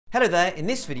Hello there, in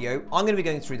this video I'm going to be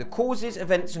going through the causes,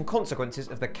 events and consequences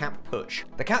of the Kapp Putsch.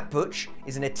 The Kapp Putsch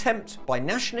is an attempt by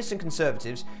nationalists and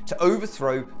conservatives to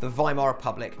overthrow the Weimar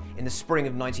Republic in the spring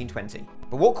of 1920.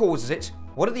 But what causes it,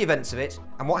 what are the events of it,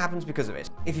 and what happens because of it?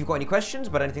 If you've got any questions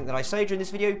about anything that I say during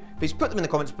this video, please put them in the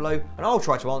comments below and I'll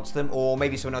try to answer them, or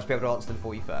maybe someone else will be able to answer them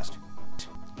for you first.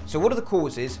 So what are the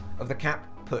causes of the Kapp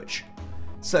Putsch?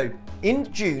 So,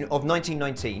 in June of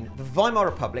 1919, the Weimar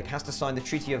Republic has to sign the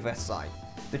Treaty of Versailles.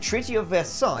 The Treaty of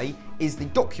Versailles is the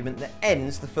document that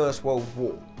ends the First World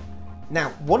War. Now,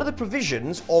 one of the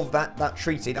provisions of that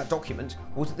treaty, that document,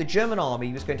 was that the German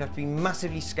army was going to have to be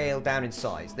massively scaled down in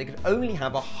size. They could only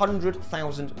have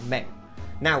 100,000 men.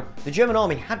 Now, the German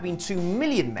army had been 2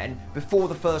 million men before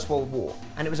the First World War,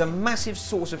 and it was a massive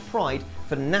source of pride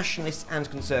for nationalists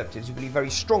and conservatives who believed very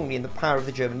strongly in the power of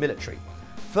the German military.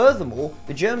 Furthermore,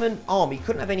 the German army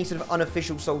couldn't have any sort of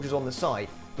unofficial soldiers on the side,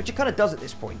 which it kind of does at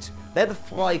this point. They're the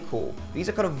Freikorps. These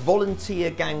are kind of volunteer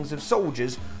gangs of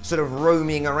soldiers sort of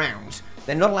roaming around.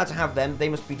 They're not allowed to have them. They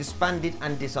must be disbanded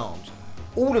and disarmed.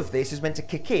 All of this is meant to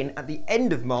kick in at the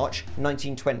end of March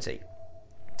 1920.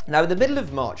 Now, in the middle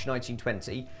of March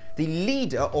 1920, the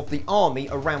leader of the army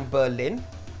around Berlin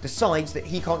decides that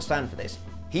he can't stand for this.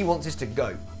 He wants this to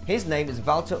go. His name is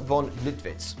Walter von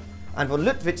Lüttwitz. And von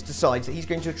Lüttwitz decides that he's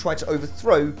going to try to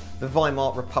overthrow the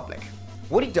Weimar Republic.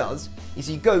 What he does is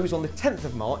he goes on the 10th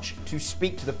of March to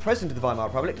speak to the president of the Weimar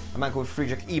Republic, a man called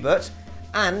Freidrich Ebert,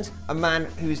 and a man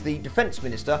who is the defense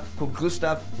minister called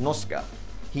Gustav Noske.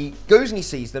 He goes and he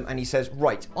sees them and he says,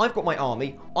 right, I've got my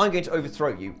army, I'm going to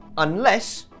overthrow you,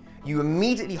 unless you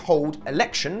immediately hold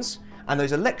elections, and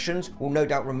those elections will no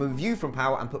doubt remove you from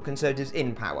power and put conservatives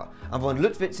in power. And von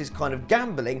Lüttwitz is kind of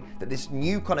gambling that this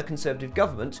new kind of conservative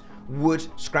government would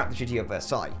scrap the Treaty of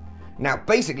Versailles. Now,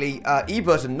 basically,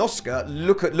 Ebert and Noske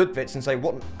look at Lüttwitz and say,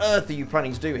 what on earth are you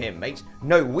planning to do here, mate?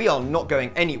 No, we are not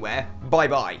going anywhere.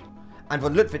 Bye-bye. And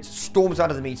von Lüttwitz storms out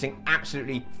of the meeting,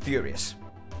 absolutely furious.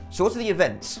 So what are the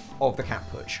events of the Kapp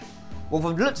Putsch? Well,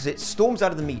 von Lüttwitz storms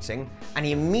out of the meeting and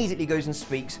he immediately goes and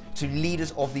speaks to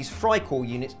leaders of these Freikorps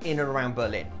units in and around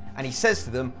Berlin. And he says to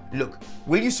them, look,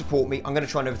 will you support me? I'm going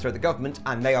to try and overthrow the government,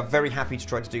 and they are very happy to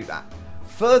try to do that.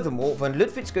 Furthermore, von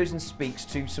Lüttwitz goes and speaks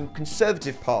to some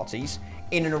conservative parties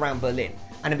in and around Berlin.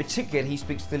 And in particular, he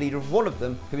speaks to the leader of one of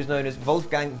them, who is known as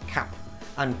Wolfgang Kapp.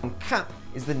 And Kapp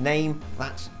is the name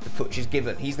that the putsch is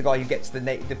given. He's the guy who gets the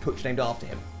putsch named after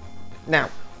him. Now,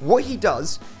 what he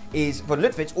does is von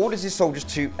Lüttwitz orders his soldiers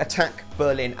to attack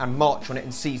Berlin and march on it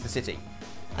and seize the city.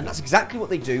 And that's exactly what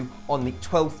they do on the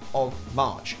 12th of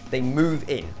March. They move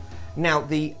in. Now,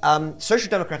 the Social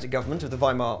Democratic government of the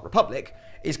Weimar Republic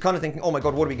is kind of thinking, oh my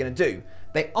God, what are we going to do?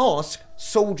 They ask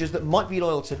soldiers that might be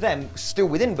loyal to them, still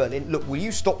within Berlin, look, will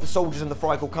you stop the soldiers and the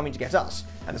Freikorps coming to get us?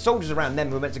 And the soldiers around them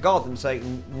who are meant to guard them say,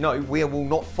 no, we will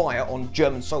not fire on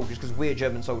German soldiers because we're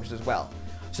German soldiers as well.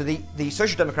 So the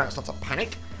Social Democrats start to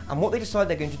panic, and what they decide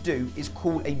they're going to do is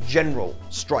call a general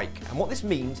strike. And what this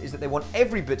means is that they want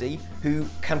everybody who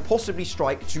can possibly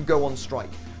strike to go on strike.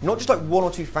 Not just like 1 or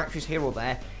 2 factories here or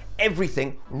there,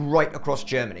 everything right across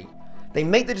Germany. They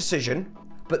make the decision,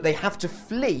 but they have to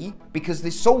flee because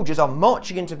the soldiers are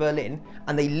marching into Berlin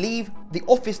and they leave the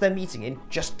office they're meeting in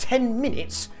just 10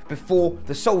 minutes before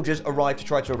the soldiers arrive to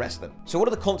try to arrest them. So what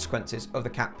are the consequences of the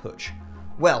Kapp Putsch?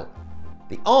 Well,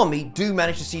 the army do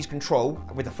manage to seize control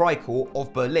with the Freikorps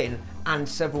of Berlin and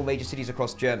several major cities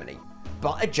across Germany.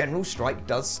 But a general strike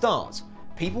does start.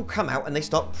 People come out and they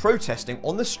start protesting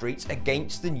on the streets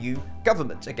against the new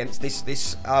government, against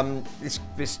this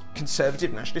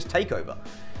conservative nationalist takeover.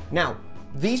 Now,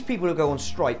 these people who go on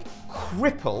strike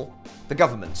cripple the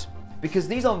government, because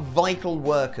these are vital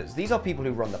workers. These are people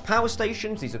who run the power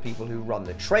stations, these are people who run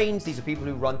the trains, these are people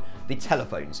who run the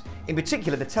telephones. In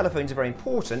particular, the telephones are very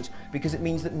important because it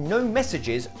means that no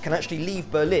messages can actually leave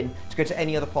Berlin to go to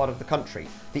any other part of the country.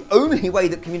 The only way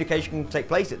that communication can take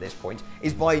place at this point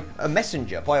is by a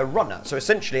messenger, by a runner. So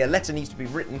essentially, a letter needs to be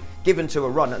written, given to a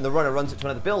runner, and the runner runs it to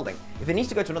another building. If it needs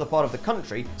to go to another part of the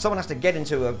country, someone has to get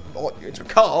into a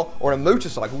car or a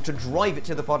motorcycle to drive it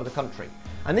to the part of the country.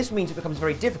 And this means it becomes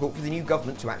very difficult for the new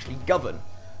government to actually govern.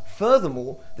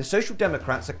 Furthermore, the Social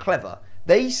Democrats are clever.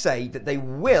 They say that they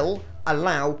will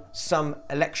allow some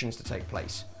elections to take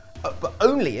place, but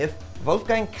only if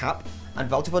Wolfgang Kapp and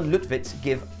Walter von Lüttwitz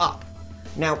give up.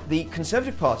 Now, the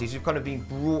conservative parties who've kind of been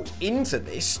brought into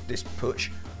this putsch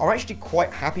are actually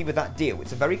quite happy with that deal.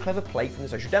 It's a very clever play from the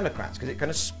Social Democrats because it kind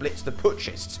of splits the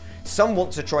putschists. Some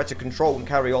want to try to control and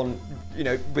carry on,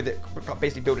 with it,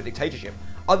 basically build a dictatorship.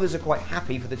 Others are quite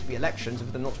happy for there to be elections and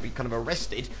for them not to be kind of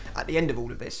arrested at the end of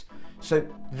all of this. So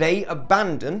they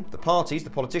abandon, the parties,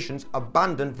 the politicians,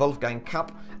 abandon Wolfgang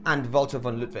Kapp and Walter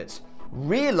von Lüttwitz,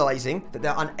 realising that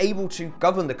they're unable to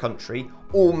govern the country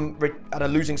or are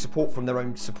losing support from their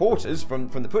own supporters, from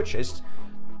the putschists.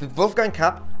 Wolfgang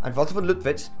Kapp and Walter von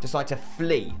Lüttwitz decide to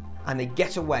flee, and they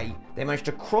get away. They manage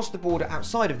to cross the border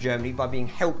outside of Germany by being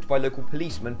helped by local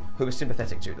policemen who are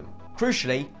sympathetic to them.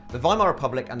 Crucially, the Weimar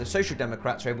Republic and the Social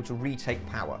Democrats are able to retake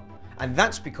power. And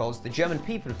that's because the German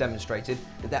people have demonstrated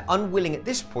that they're unwilling at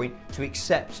this point to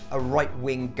accept a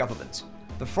right-wing government.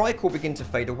 The Freikorps begin to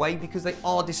fade away because they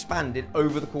are disbanded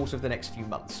over the course of the next few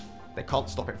months. They can't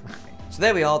stop it from happening. So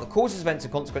there we are, the causes, events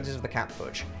and consequences of the Kapp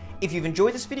Putsch. If you've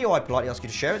enjoyed this video, I politely ask you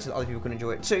to share it so that other people can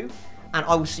enjoy it too. And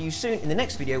I will see you soon in the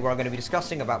next video where I'm going to be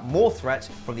discussing about more threats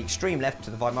from the extreme left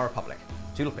to the Weimar Republic.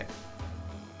 Toodle pip.